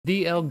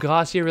The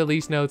Elgacia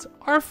release notes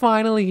are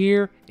finally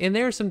here, and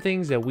there are some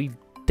things that we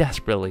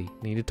desperately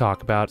need to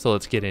talk about, so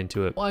let's get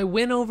into it. Well, I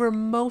went over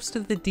most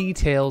of the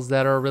details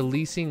that are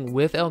releasing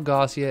with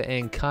Elgacia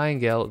and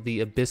Kaingel,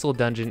 the Abyssal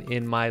Dungeon,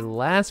 in my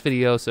last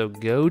video, so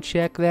go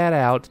check that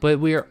out. But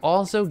we are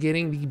also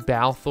getting the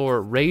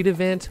Balthor raid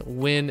event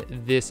when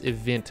this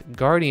event,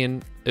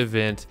 Guardian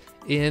event,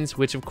 ends,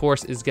 which of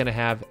course is going to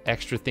have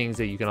extra things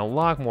that you can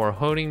unlock, more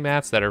honing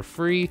mats that are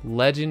free,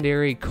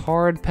 legendary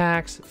card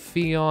packs,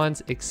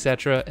 Fions,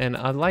 etc. And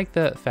I like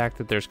the fact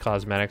that there's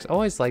cosmetics. I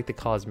always like the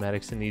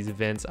cosmetics in these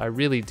events. I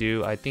really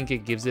do. I think it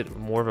gives it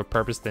more of a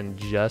purpose than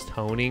just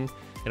honing.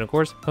 And of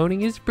course,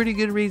 honing is a pretty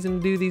good reason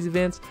to do these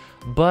events.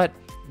 But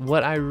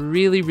what I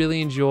really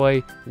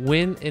enjoy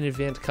when an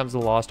event comes to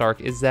Lost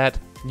Ark is that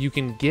you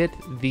can get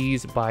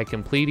these by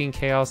completing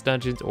Chaos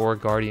Dungeons or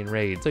Guardian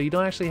Raids. So you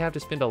don't actually have to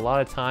spend a lot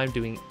of time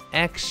doing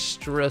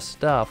extra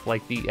stuff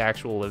like the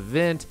actual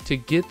event to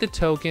get the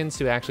tokens,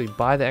 to actually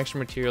buy the extra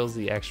materials,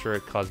 the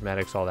extra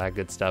cosmetics, all that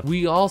good stuff.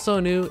 We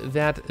also knew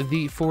that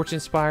the Fortune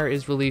Spire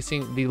is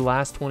releasing the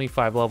last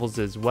 25 levels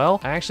as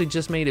well. I actually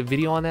just made a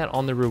video on that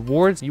on the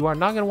rewards. You are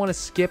not going to want to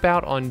skip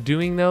out on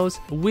doing those.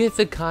 With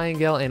the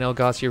Kaingel and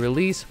Elgacia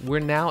release, we're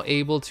now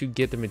able to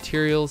get the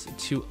materials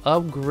to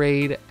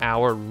upgrade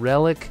our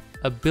relic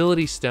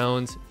ability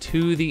stones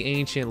to the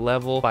ancient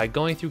level by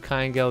going through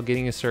Kaingel,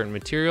 getting a certain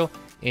material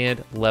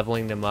and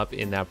leveling them up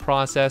in that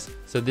process.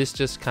 So this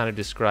just kind of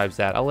describes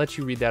that. I'll let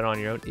you read that on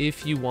your own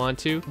if you want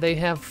to. They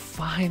have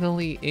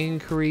finally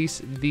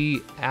increased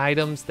the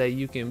items that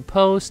you can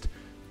post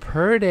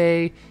per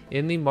day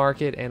in the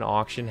market and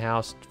auction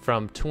house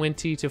from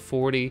 20 to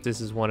 40.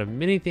 This is one of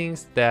many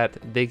things that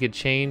they could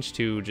change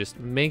to just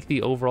make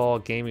the overall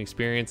game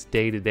experience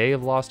day to day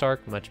of Lost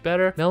Ark much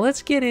better. Now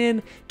let's get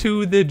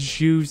into the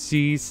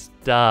juicy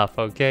stuff,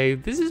 okay?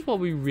 This is what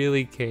we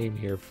really came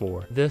here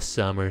for. The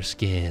summer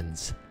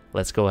skins.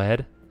 Let's go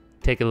ahead,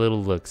 take a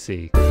little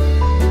look-see.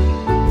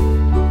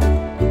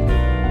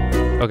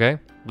 Okay,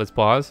 let's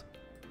pause.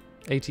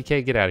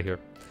 ATK, get out of here.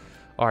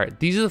 All right,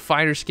 these are the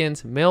fighter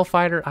skins. Male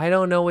fighter, I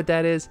don't know what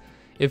that is.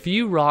 If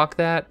you rock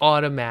that,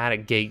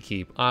 automatic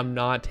gatekeep. I'm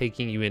not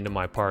taking you into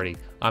my party.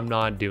 I'm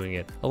not doing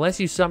it. Unless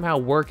you somehow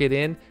work it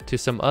in to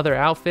some other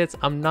outfits,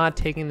 I'm not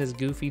taking this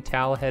goofy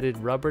towel-headed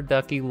rubber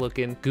ducky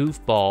looking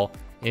goofball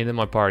into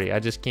my party. I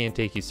just can't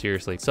take you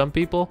seriously. Some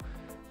people,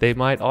 they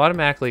might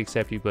automatically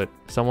accept you, but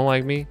someone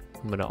like me,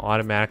 I'm gonna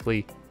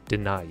automatically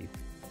deny you.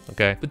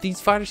 Okay, but these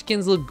fighter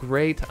skins look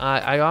great.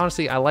 I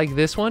honestly, I like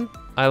this one.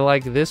 I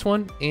like this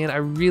one, and I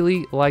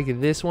really like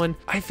this one.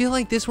 I feel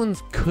like this one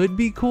could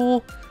be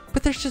cool,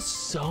 but there's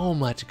just so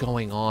much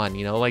going on,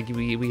 you know? Like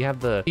we have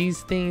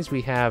these things,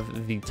 we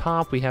have the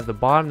top, we have the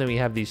bottom, then we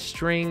have these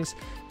strings,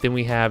 then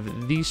we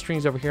have these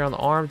strings over here on the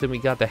arm, then we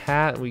got the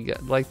hat, we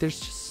got, like, there's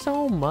just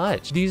so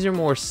much. These are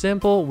more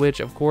simple,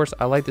 which of course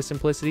I like the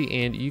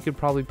simplicity, and you could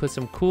probably put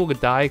some cool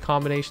dye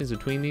combinations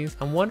between these.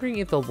 I'm wondering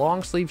if the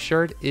long sleeve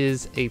shirt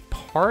is a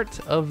part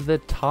of the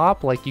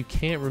top, like you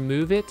can't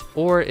remove it,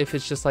 or if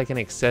it's just like an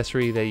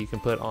accessory that you can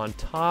put on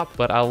top.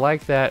 But I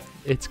like that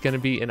it's gonna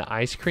be an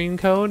ice cream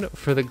cone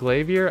for the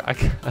Glavier. I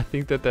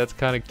think that that's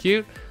kind of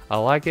cute. I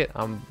like it.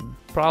 I'm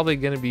probably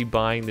gonna be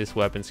buying this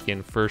weapon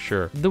skin for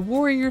sure. The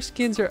warrior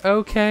skins are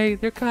okay.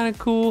 They're kind of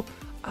cool.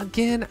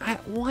 Again,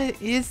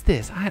 what is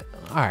this? All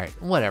right,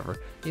 whatever.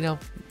 You know,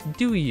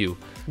 do you?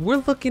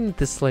 We're looking at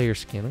the Slayer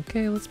skin.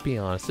 Okay, let's be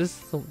honest.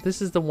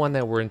 This is the one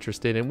that we're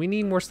interested in. We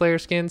need more Slayer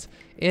skins,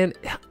 and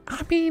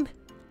I mean,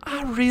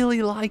 I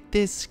really like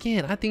this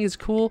skin. I think it's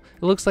cool.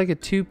 It looks like a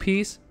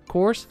two-piece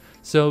course,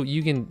 so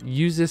you can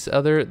use this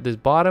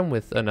bottom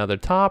with another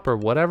top or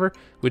whatever,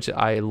 which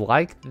I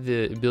like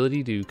the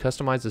ability to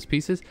customize those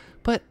pieces.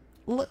 But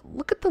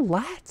look at the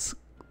lats.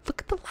 Look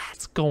at the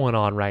lats going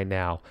on right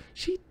now.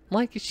 She's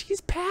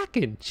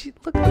packing. She's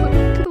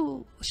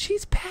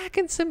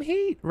packing some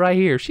heat right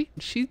here.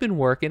 She's been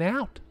working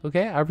out.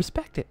 Okay, I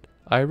respect it.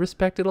 I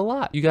respect it a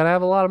lot. You gotta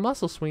have a lot of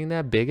muscle swinging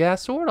that big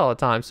ass sword all the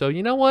time. So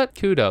you know what?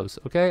 Kudos.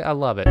 Okay, I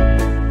love it.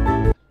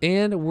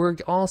 And we're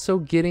also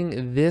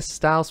getting this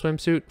style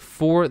swimsuit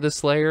for the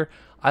Slayer.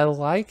 I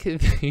like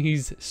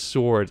these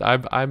swords.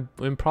 I'm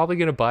probably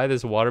gonna buy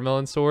this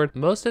watermelon sword.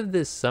 Most of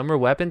the summer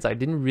weapons I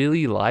didn't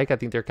really like. I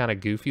think they're kind of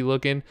goofy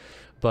looking,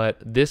 but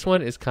this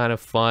one is kind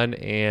of fun,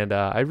 and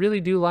I really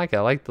do like it.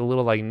 I like the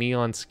little like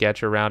neon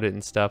sketch around it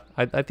and stuff.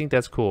 I think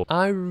that's cool.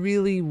 I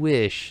really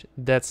wish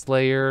that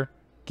Slayer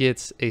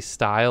gets a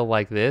style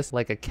like this,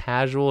 like a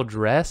casual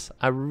dress.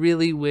 I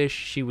really wish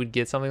she would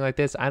get something like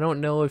this. I don't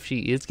know if she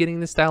is getting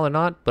this style or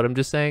not, but I'm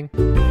just saying.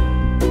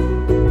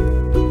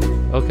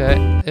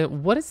 Okay,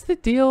 what is the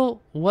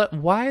deal?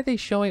 Why are they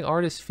showing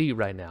artist feet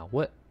right now?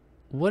 What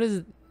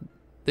is?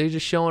 They're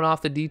just showing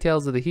off the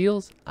details of the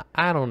heels?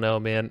 I don't know,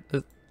 man.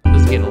 This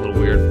is getting a little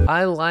weird.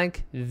 I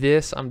like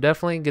this. I'm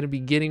definitely going to be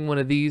getting one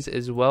of these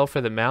as well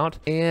for the mount.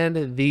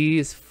 And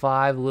these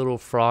 5 little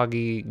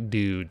froggy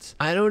dudes.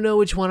 I don't know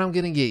which one I'm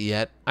going to get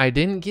yet. I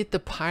didn't get the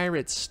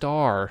pirate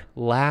star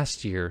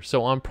last year,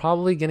 so I'm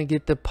probably going to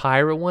get the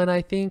pirate one,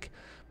 I think.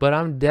 but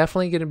I'm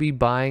definitely going to be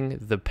buying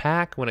the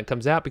pack when it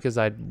comes out because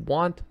I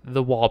want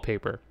the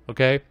wallpaper,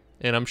 okay?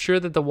 And I'm sure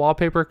that the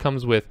wallpaper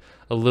comes with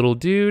a little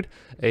dude,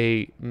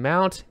 a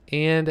mount,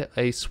 and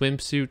a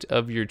swimsuit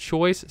of your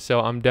choice.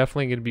 So I'm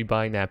definitely going to be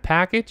buying that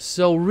package.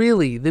 So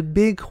really, the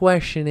big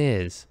question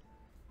is,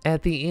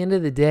 at the end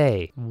of the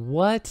day,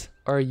 what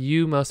are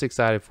you most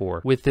excited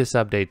for with this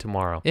update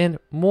tomorrow? And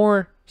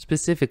more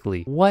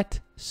specifically,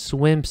 what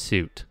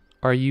swimsuit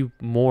are you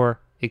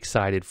more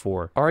excited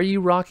for? Are you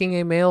rocking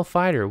a male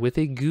fighter with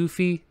a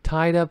goofy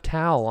tied up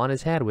towel on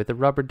his head with a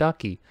rubber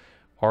ducky?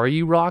 Are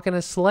you rocking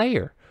a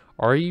Slayer?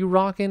 Are you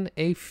rocking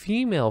a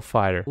female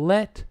fighter?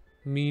 Let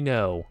me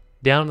know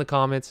down in the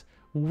comments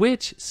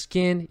which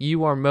skin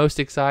you are most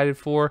excited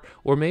for,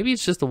 or maybe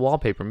it's just the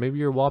wallpaper. Maybe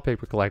you're a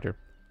wallpaper collector.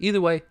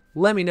 Either way,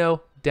 let me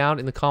know down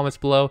in the comments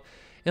below.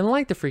 And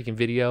like the freaking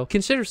video,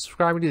 consider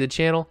subscribing to the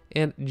channel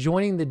and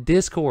joining the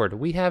Discord.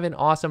 We have an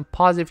awesome,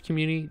 positive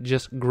community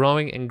just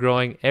growing and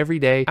growing every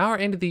day. Our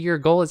end of the year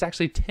goal is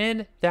actually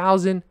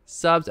 10,000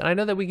 subs, and I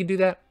know that we can do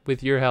that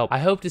with your help. I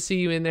hope to see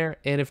you in there,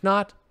 and if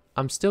not,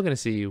 I'm still going to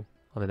see you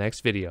on the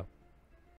next video.